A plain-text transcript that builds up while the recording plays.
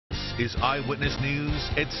is Eyewitness News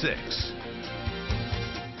at 6.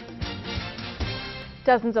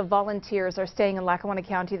 Dozens of volunteers are staying in Lackawanna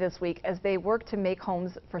County this week as they work to make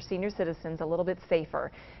homes for senior citizens a little bit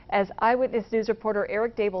safer. As Eyewitness News reporter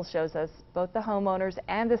Eric Dable shows us, both the homeowners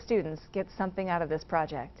and the students get something out of this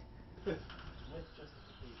project.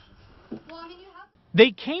 They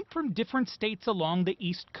came from different states along the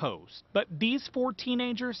East Coast, but these 4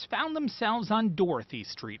 teenagers found themselves on Dorothy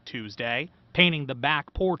Street Tuesday, painting the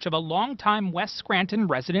back porch of a longtime West Scranton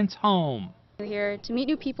resident's home. We're here to meet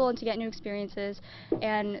new people and to get new experiences,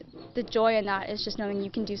 and the joy in that is just knowing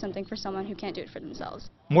you can do something for someone who can't do it for themselves.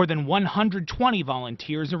 More than 120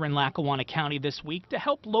 volunteers are in Lackawanna County this week to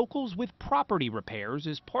help locals with property repairs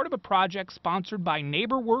as part of a project sponsored by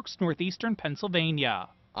NeighborWorks Northeastern Pennsylvania.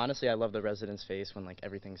 Honestly, I love the residents' face when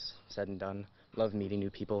everything's said and done. Love meeting new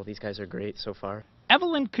people. These guys are great so far.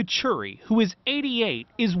 Evelyn Kachuri, who is 88,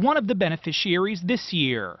 is one of the beneficiaries this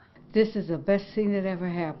year. This is the best thing that ever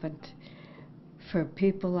happened for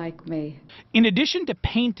people like me. In addition to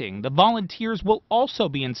painting, the volunteers will also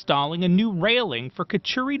be installing a new railing for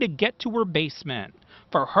Kachuri to get to her basement.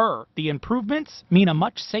 For her, the improvements mean a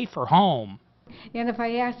much safer home. And if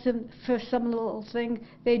I ask them for some little thing,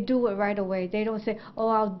 they do it right away. They don't say, oh,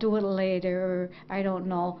 I'll do it later, or I don't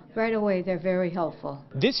know. Right away, they're very helpful.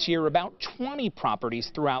 This year, about 20 properties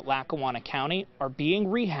throughout Lackawanna County are being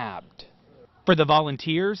rehabbed. For the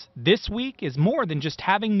volunteers, this week is more than just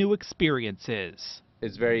having new experiences.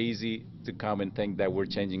 It's very easy to come and think that we're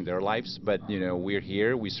changing their lives, but we're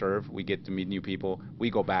here, we serve, we get to meet new people, we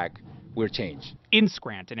go back, we're changed. In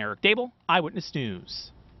Scranton, Eric Dable, Eyewitness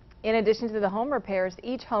News. In addition to the home repairs,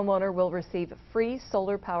 each homeowner will receive free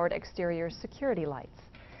solar-powered exterior security lights.